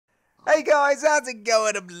Hey guys, how's it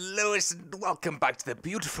going? I'm Lewis, and welcome back to the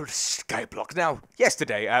beautiful SkyBlock. Now,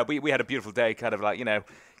 yesterday, we had a beautiful day, kind of like, you know,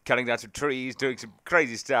 cutting down some trees, doing some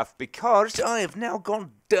crazy stuff, because I have now got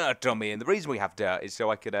dirt on me, and the reason we have dirt is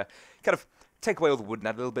so I could kind of take away all the wood and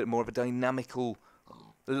add a little bit more of a dynamical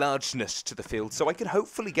largeness to the field, so I could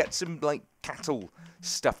hopefully get some, like, cattle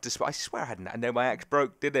stuff to... I swear I know my axe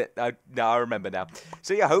broke, did it? No, I remember now.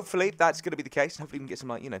 So yeah, hopefully that's going to be the case, and hopefully we can get some,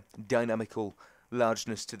 like, you know, dynamical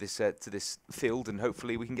largeness to this field, and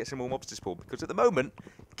hopefully we can get some more mobs to spawn, because at the moment,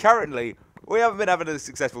 currently, we haven't been having a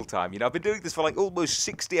successful time. You know, I've been doing this for like almost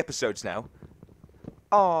 60 episodes now.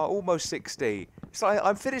 Oh, almost 60. So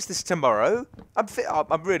I'm finished this tomorrow.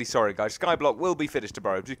 I'm really sorry, guys. SkyBlock will be finished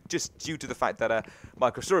tomorrow, just due to the fact that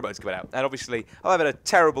Minecraft Story Mode's coming out. And obviously, I'm having a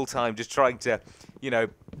terrible time just trying to, you know,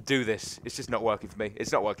 do this. It's just not working for me.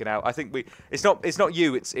 It's not working out. I think it's not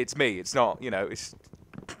you. It's me. It's not, you know.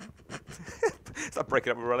 It's not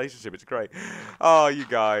breaking up a relationship. It's great. Oh, you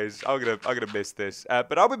guys, I'm gonna miss this.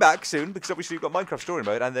 But I'll be back soon, because obviously we've got Minecraft Story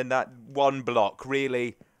Mode, and then that one block,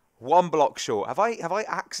 really. One block short. Have I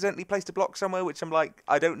accidentally placed a block somewhere which I'm like,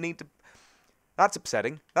 I don't need to... That's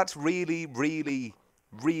upsetting. That's really, really,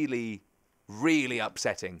 really, really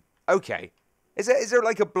upsetting. Okay. Is there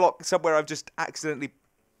like a block somewhere I've just accidentally...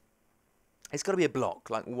 It's got to be a block,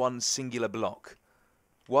 like one singular block.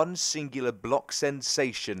 One singular block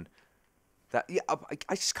sensation. That, yeah,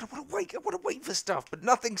 I just kind of want to wait. I want to wait for stuff, but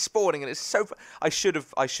nothing's spawning, and it's so... I should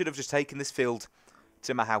have just taken this field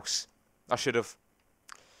to my house. I should have.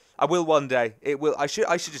 I will one day. It will. I should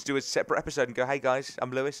just do a separate episode and go, hey guys,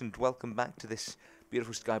 I'm Lewis, and welcome back to this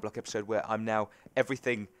beautiful SkyBlock episode where I'm now,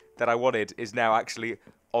 everything that I wanted is now actually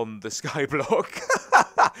on the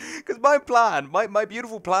SkyBlock. Because my plan, my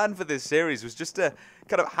beautiful plan for this series was just to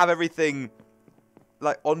kind of have everything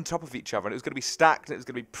like on top of each other, and it was going to be stacked, and it was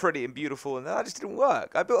going to be pretty and beautiful, and that just didn't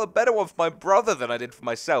work. I built a better one for my brother than I did for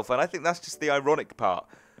myself, and I think that's just the ironic part.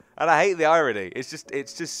 And I hate the irony. It's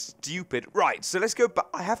just stupid. Right, so let's go back.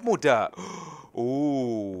 I have more dirt.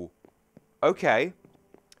 Ooh. Okay.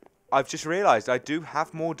 I've just realised I do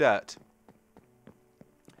have more dirt.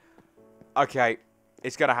 Okay.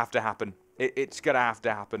 It's going to have to happen. It's going to have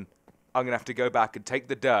to happen. I'm going to have to go back and take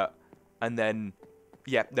the dirt. And then...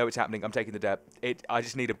 Yeah, no, it's happening. I'm taking the dirt. I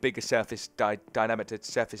just need a bigger surface diameter.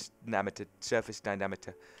 Surface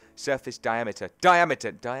diameter. Diameter?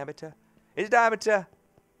 Is it diameter?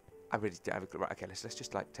 I really do. Right, okay, let's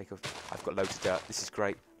just like take off. I've got loads of dirt. This is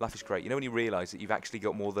great. Life is great. You know when you realise that you've actually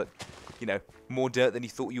got more dirt than you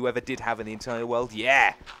thought you ever did have in the entire world?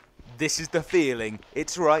 Yeah! This is the feeling.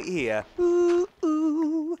 It's right here. Ooh,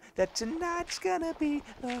 ooh, that tonight's gonna be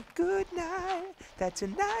a good night. That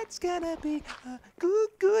tonight's gonna be a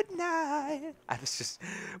good night. And it's just,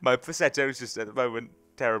 my falsetto is just at the moment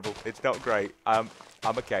terrible. It's not great. I'm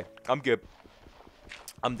okay. I'm good.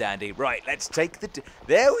 I'm dandy. Right, let's take the...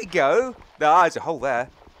 There we go. There's a hole there.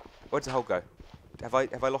 Where'd the hole go? Have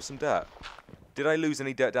I lost some dirt? Did I lose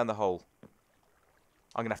any dirt down the hole?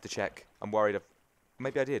 I'm going to have to check. I'm worried.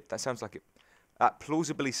 Maybe I did. That sounds like it. That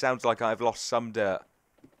plausibly sounds like I've lost some dirt.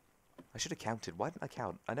 I should have counted. Why didn't I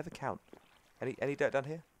count? I never count. Any dirt down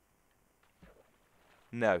here?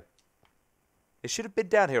 No. It should have been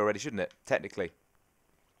down here already, shouldn't it? Technically.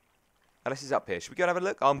 Unless it's up here. Should we go and have a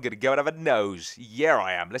look? I'm going to go and have a nose. Yeah,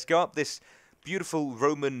 I am. Let's go up this beautiful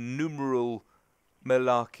Roman numeral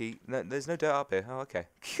malarkey. No, there's no dirt up here. Oh, okay.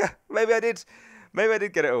 Maybe I did. Maybe I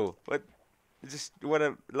did get it all. But it just went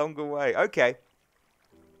a longer way. Okay.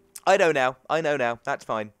 I know now. I know now. That's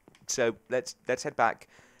fine. So let's head back.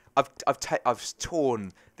 I've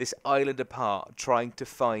torn this island apart trying to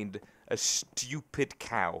find a stupid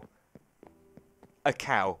cow. A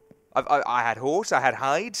cow. I had horse. I had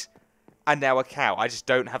hides. And now a cow. I just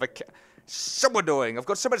don't have a cow. So annoying. I've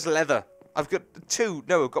got so much leather. I've got two.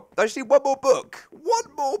 No, I just need one more book.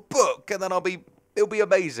 One more book. And then it'll be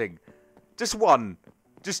amazing. Just one.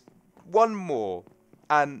 Just one more.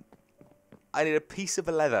 And I need a piece of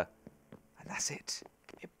leather. And that's it.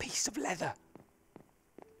 Give me a piece of leather.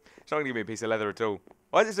 It's not going to give me a piece of leather at all.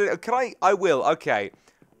 Can I? I will. Okay.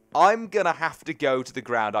 I'm going to have to go to the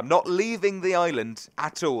ground. I'm not leaving the island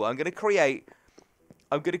at all. I'm going to create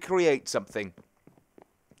something.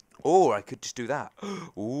 Or I could just do that.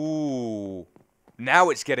 Ooh. Now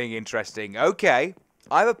it's getting interesting. Okay.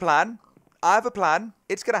 I have a plan.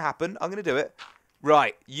 It's going to happen. I'm going to do it.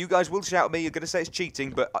 Right. You guys will shout at me. You're going to say it's cheating,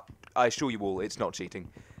 but I assure you all, it's not cheating.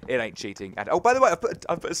 It ain't cheating. And oh, by the way,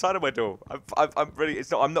 I've put a sign on my door. I'm really.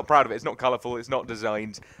 I'm not proud of it. It's not colourful. It's not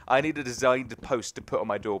designed. I need a designed post to put on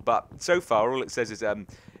my door. But so far, all it says is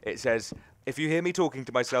it says, if you hear me talking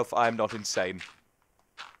to myself, I am not insane.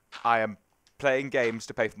 I am playing games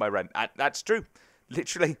to pay for my rent. That's true.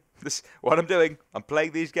 Literally, this what I'm doing. I'm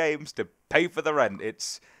playing these games to pay for the rent.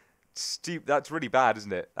 It's stupid. That's really bad,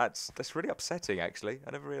 isn't it? That's really upsetting, actually.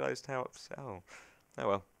 I never realised how upset. Oh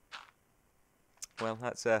well. Well,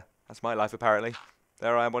 that's my life apparently.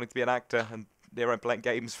 There I am wanting to be an actor, and there I'm playing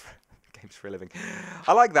games for a living.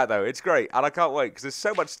 I like that though. It's great, and I can't wait because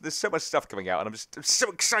there's so much stuff coming out, and I'm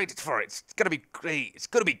so excited for it. It's gonna be great. It's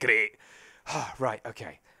gonna be great. Right.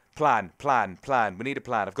 Okay. Plan. We need a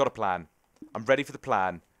plan. I've got a plan. I'm ready for the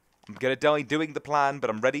plan. I'm going to die doing the plan, but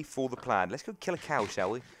I'm ready for the plan. Let's go kill a cow, shall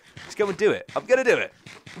we? Let's go and do it. I'm going to do it.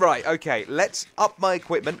 Right, okay. Let's up my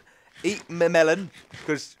equipment. Eat my melon,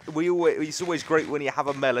 because it's always great when you have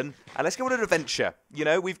a melon. And let's go on an adventure. You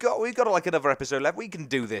know, we've got like another episode left. We can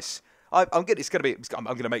do this. I'm going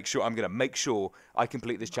to make sure I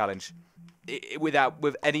complete this challenge.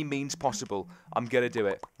 With any means possible. I'm going to do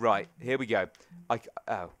it. Right, here we go.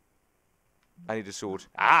 I need a sword.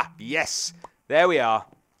 Ah, yes. There we are.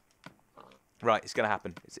 Right, it's going to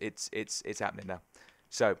happen. It's happening now.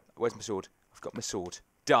 So, where's my sword? I've got my sword.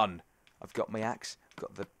 Done. I've got my axe. I've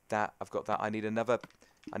got that. I've got that. I need another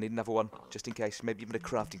one, just in case. Maybe even a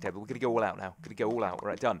crafting table. We're going to go all out now. Going to go all out.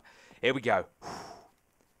 Right, done. Here we go.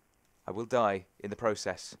 I will die in the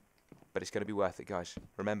process, but it's going to be worth it, guys.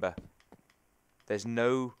 Remember, there's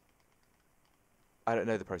no... I don't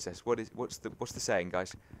know the process. What's the saying,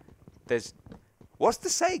 guys? What's the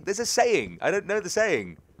saying? There's a saying. I don't know the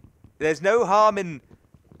saying. There's no harm in...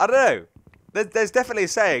 I don't know. There's definitely a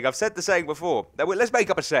saying. I've said the saying before. Let's make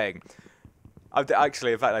up a saying.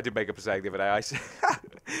 Actually, in fact, I did make up a saying the other day. I said...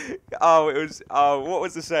 what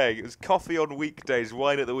was the saying? It was coffee on weekdays,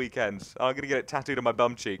 wine at the weekends. I'm going to get it tattooed on my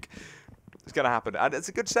bum cheek. It's going to happen. And it's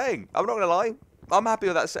a good saying. I'm not going to lie. I'm happy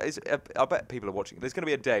with that. I bet people are watching. There's going to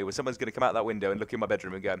be a day where someone's going to come out that window and look in my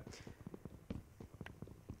bedroom and go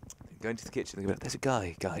into the kitchen and go, there's a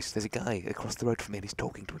guy, guys. There's a guy across the road from me and he's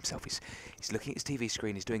talking to himself. He's looking at his TV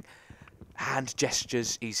screen. He's doing hand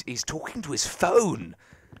gestures. He's talking to his phone.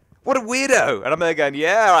 What a weirdo. And I'm there going,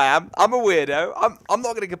 yeah, I am. I'm a weirdo. I'm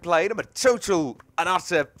not going to complain. I'm a total and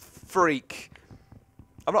utter freak.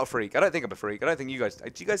 I'm not a freak. I don't think I'm a freak. I don't think you guys...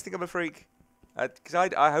 Do you guys think I'm a freak? Because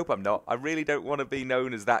I hope I'm not. I really don't want to be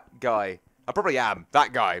known as that guy. I probably am.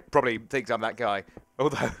 That guy probably thinks I'm that guy.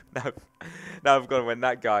 Although, now I've gone when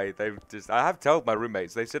that guy, I have told my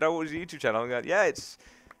roommates. They said, oh, what was your YouTube channel? I'm like, yeah, it's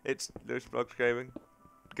LewisBlogsGaming.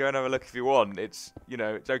 Go and have a look if you want. It's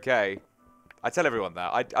okay. I tell everyone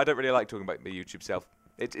that. I don't really like talking about my YouTube self.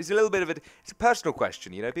 It's a little bit of it's a personal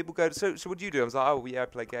question, you know. People go, so what do you do? I was like, oh, yeah, I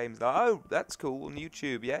play games. Like, oh, that's cool, on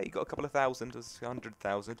YouTube. Yeah, you got a couple of thousand, or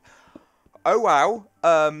 100,000. Oh, wow.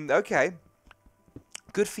 Okay.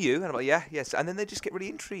 Good for you. And I'm like, yeah, yes. And then they just get really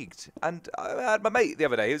intrigued. And I had my mate the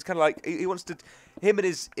other day. He was kind of like, he wants to, him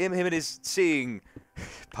and his seeing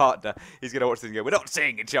partner, he's going to watch this and go, we're not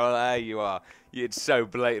seeing each other. There you are. It's so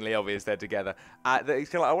blatantly obvious they're together. He's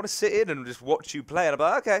kind of like, I want to sit in and just watch you play. And I'm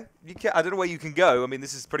like, okay, I don't know where you can go. I mean,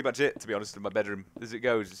 this is pretty much it, to be honest, in my bedroom. As it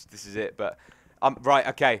goes, this is it. But, right,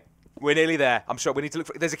 okay. We're nearly there. I'm sure we need to look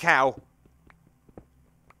for, there's a cow.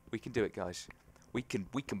 We can do it, guys. We can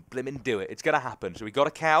blimmin' do it. It's going to happen. So we got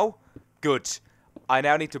a cow. Good. I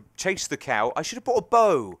now need to chase the cow. I should have brought a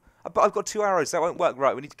bow. I've got 2 arrows. That won't work.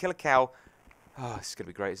 Right, we need to kill a cow. Oh, this is going to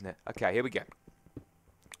be great, isn't it? Okay, here we go.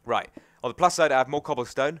 Right. On the plus side, I have more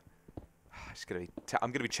cobblestone. I'm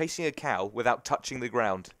going to be chasing a cow without touching the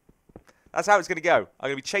ground. That's how it's going to go. I'm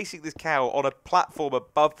going to be chasing this cow on a platform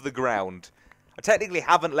above the ground. I technically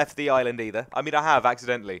haven't left the island either. I mean, I have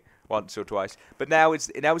accidentally once or twice, but now is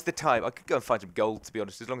the time. I could go and find some gold, to be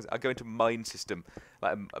honest, as long as I go into a mine system.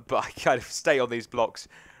 But I kind of stay on these blocks.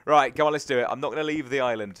 Right, come on, let's do it. I'm not going to leave the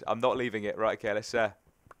island. I'm not leaving it. Right, okay, let's.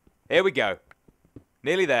 Here we go.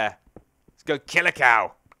 Nearly there. Let's go kill a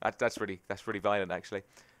cow. That's really violent, actually.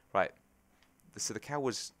 Right. So the cow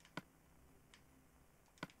was.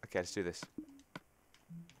 Okay, let's do this.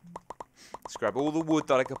 Let's grab all the wood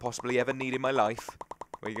that I could possibly ever need in my life.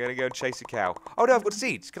 We're going to go and chase a cow. Oh, no, I've got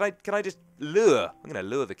seeds. Can I just lure? I'm going to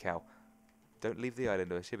lure the cow. Don't leave the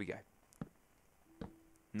island, Lewis. Here we go.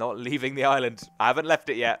 Not leaving the island. I haven't left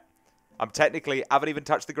it yet. I haven't even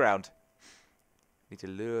touched the ground. Need to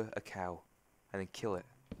lure a cow and then kill it.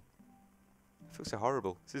 I feel so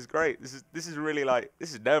horrible. This is great. This is really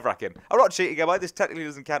this is nerve-wracking. I'm not cheating, am I? This technically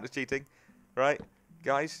doesn't count as cheating. Right?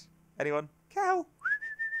 Guys? Anyone? Cow?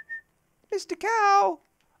 Mr. Cow!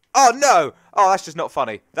 Oh, no! Oh, that's just not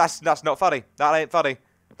funny. That's not funny. That ain't funny.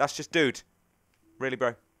 That's just dude. Really,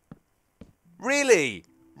 bro? Really?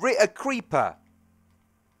 A creeper?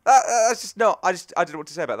 That's just not... I don't know what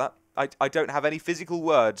to say about that. I don't have any physical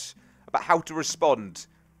words about how to respond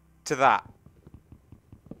to that.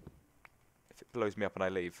 if it blows me up and I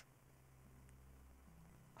leave.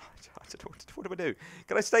 I don't know what do I do?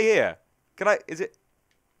 Can I stay here? Can I? Is it?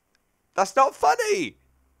 That's not funny.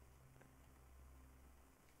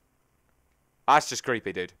 That's just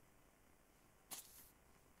creepy, dude.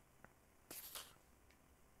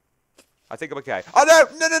 I think I'm okay. Oh, no.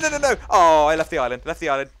 Oh, I left the island.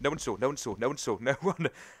 No one saw. No one.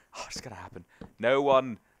 Oh, it's going to happen. No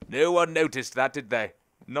one noticed that, did they?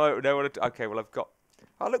 No one. Okay, well, I've got...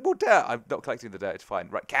 Oh, look, more dirt. I'm not collecting the dirt. It's fine.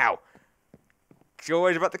 Right, cow. It's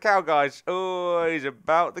always about the cow, guys. Always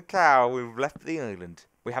about the cow. We've left the island.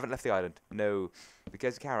 We haven't left the island. No.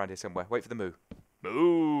 There's a cow around here somewhere. Wait for the moo.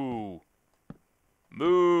 Moo.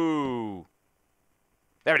 Moo.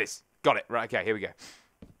 There it is. Got it. Right, okay, here we go.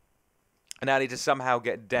 And now I need to somehow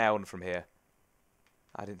get down from here.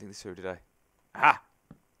 I didn't think this through, did I? Aha!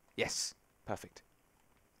 Yes. Perfect.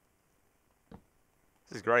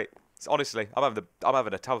 This is great. It's, honestly, I'm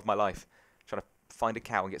having a time of my life. Trying to find a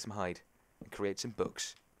cow and get some hide. And create some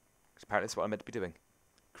books. Because apparently that's what I'm meant to be doing.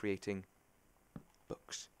 Creating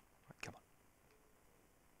books. Right, come on.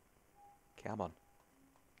 Come on.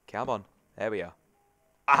 Come on. There we are.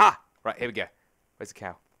 Aha! Right, here we go. Where's the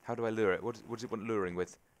cow? How do I lure it? What does it want luring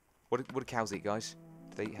with? What do cows eat, guys?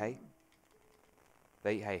 Do they eat hay?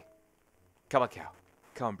 They eat hay. Come on, cow.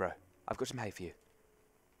 Come on, bro. I've got some hay for you.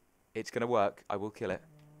 It's going to work. I will kill it.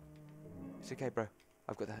 It's okay, bro.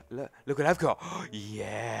 I've got that. Look what I've got. Oh,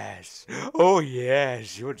 yes. Oh,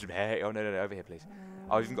 yes. You want some hay? Oh, no. Over here, please.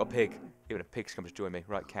 Oh, I've even got a pig. Even a pig's come to join me.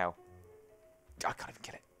 Right, cow. Oh, I can't even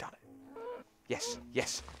kill it. Darn it.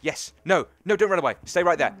 Yes. No, don't run away. Stay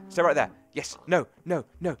right there. Yes. No. Oh,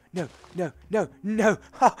 no.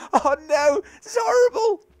 This is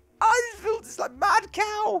horrible. I feel just like mad cow.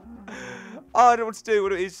 Oh, I don't know what to do.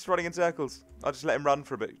 He's just running in circles. I'll just let him run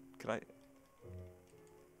for a bit. Can I?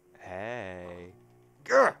 Hey.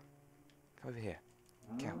 Grr. Come over here.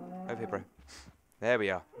 Cow. Over here, bro. There we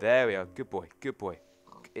are. Good boy.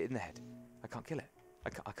 In the head. I can't kill it. I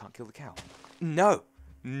can't kill the cow. No.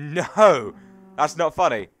 That's not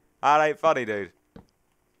funny. That ain't funny, dude.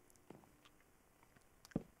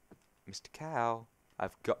 Mr. Cow,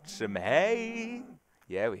 I've got some hay.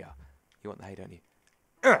 Yeah, we are. You want the hay, don't you?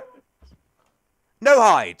 No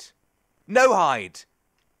hide.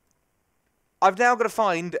 I've now got to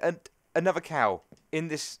find another cow in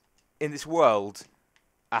this world.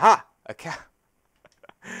 Aha! A cow.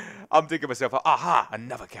 I'm thinking to myself, aha!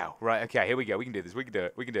 Another cow. Right, okay, here we go. We can do this. We can do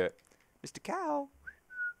it. Mr. Cow.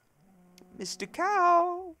 Mr.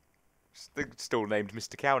 Cow. Still named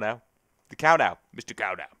Mr. Cow now. The cow now. Mr.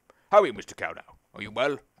 Cow now. How are you, Mr. Cow now? Are you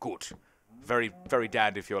well? Good. Very, very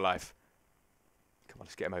dandy for your life. Come on,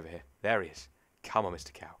 let's get him over here. There he is. Come on,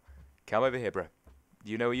 Mr. Cow. Come over here, bro.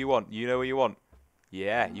 You know what you want.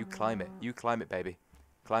 Yeah, you climb it, baby.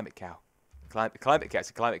 Climb it, cow. Climb it, cow. It's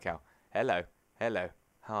a climb it, cow. Hello.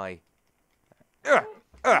 Hi.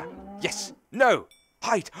 Yes. No.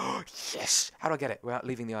 Hide. Yes. How do I get it without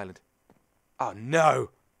leaving the island? Oh,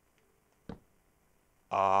 no.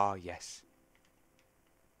 Ah, yes.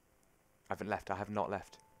 I have not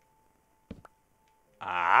left.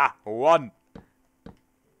 Ah, one.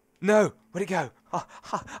 No, where'd it go? Oh,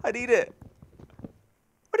 I need it.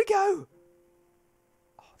 Where'd it go?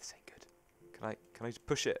 Oh, this ain't good. Can I just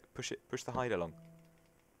push the hide along?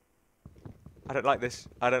 I don't like this.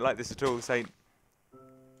 At all. This ain't.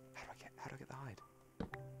 How do I get the hide?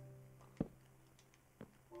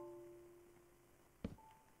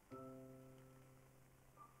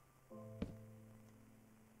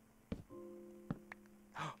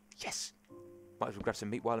 Yes! Might as well grab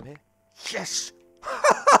some meat while I'm here. Yes!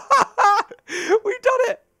 We've done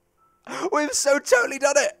it! We've so totally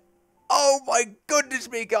done it! Oh my goodness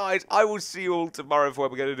me, guys! I will see you all tomorrow for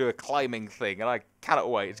when we're going to do a climbing thing, and I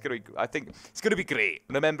cannot wait. It's going to be, I think, it's going to be great.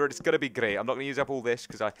 Remember, it's going to be great. I'm not going to use up all this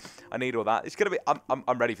because I need all that. It's going to be,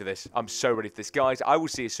 I'm ready for this. I'm so ready for this. Guys, I will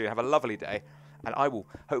see you soon. Have a lovely day, and I will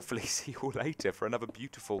hopefully see you all later for another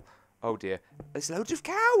beautiful... Oh dear, there's loads of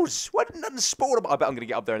cows. Why didn't nothing spawn them? I bet I'm going to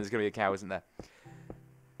get up there and there's going to be a cow, isn't there?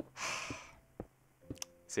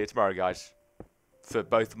 See you tomorrow, guys, for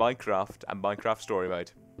both Minecraft and Minecraft Story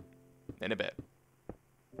Mode. In a bit.